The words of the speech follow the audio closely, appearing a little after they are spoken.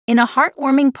In a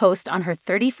heartwarming post on her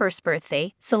 31st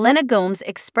birthday, Selena Gomez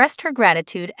expressed her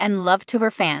gratitude and love to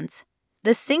her fans.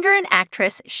 The singer and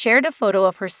actress shared a photo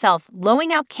of herself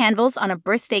blowing out candles on a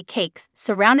birthday cake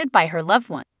surrounded by her loved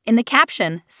one. In the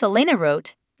caption, Selena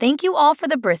wrote, "Thank you all for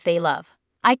the birthday love.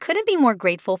 I couldn't be more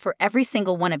grateful for every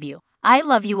single one of you. I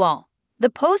love you all." The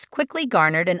post quickly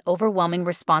garnered an overwhelming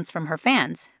response from her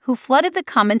fans, who flooded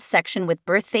the comments section with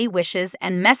birthday wishes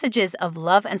and messages of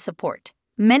love and support.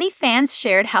 Many fans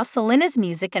shared how Selena's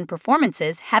music and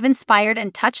performances have inspired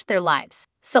and touched their lives.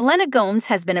 Selena Gomez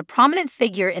has been a prominent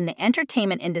figure in the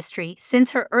entertainment industry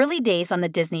since her early days on the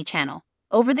Disney Channel.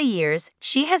 Over the years,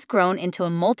 she has grown into a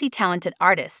multi-talented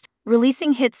artist,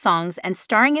 releasing hit songs and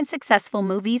starring in successful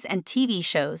movies and TV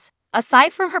shows.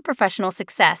 Aside from her professional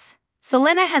success,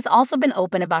 Selena has also been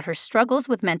open about her struggles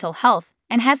with mental health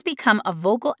and has become a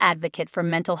vocal advocate for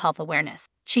mental health awareness.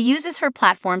 She uses her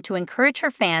platform to encourage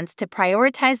her fans to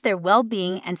prioritize their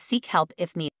well-being and seek help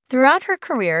if needed. Throughout her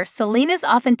career, Selena's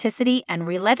authenticity and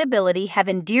relatability have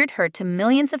endeared her to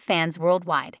millions of fans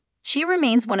worldwide. She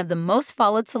remains one of the most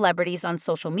followed celebrities on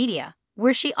social media,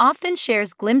 where she often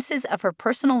shares glimpses of her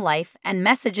personal life and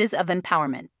messages of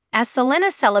empowerment. As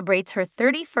Selena celebrates her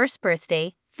 31st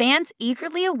birthday, fans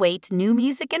eagerly await new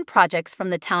music and projects from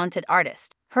the talented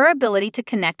artist. Her ability to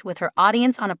connect with her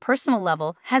audience on a personal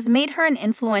level has made her an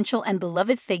influential and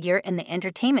beloved figure in the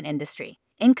entertainment industry.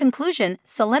 In conclusion,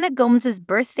 Selena Gomez's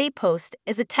birthday post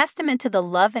is a testament to the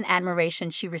love and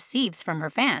admiration she receives from her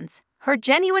fans. Her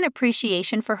genuine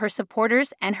appreciation for her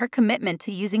supporters and her commitment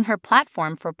to using her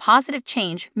platform for positive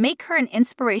change make her an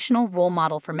inspirational role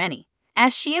model for many.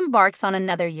 As she embarks on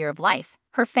another year of life,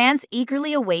 her fans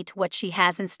eagerly await what she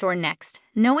has in store next,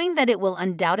 knowing that it will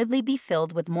undoubtedly be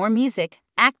filled with more music,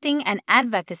 acting, and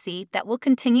advocacy that will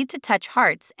continue to touch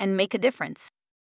hearts and make a difference.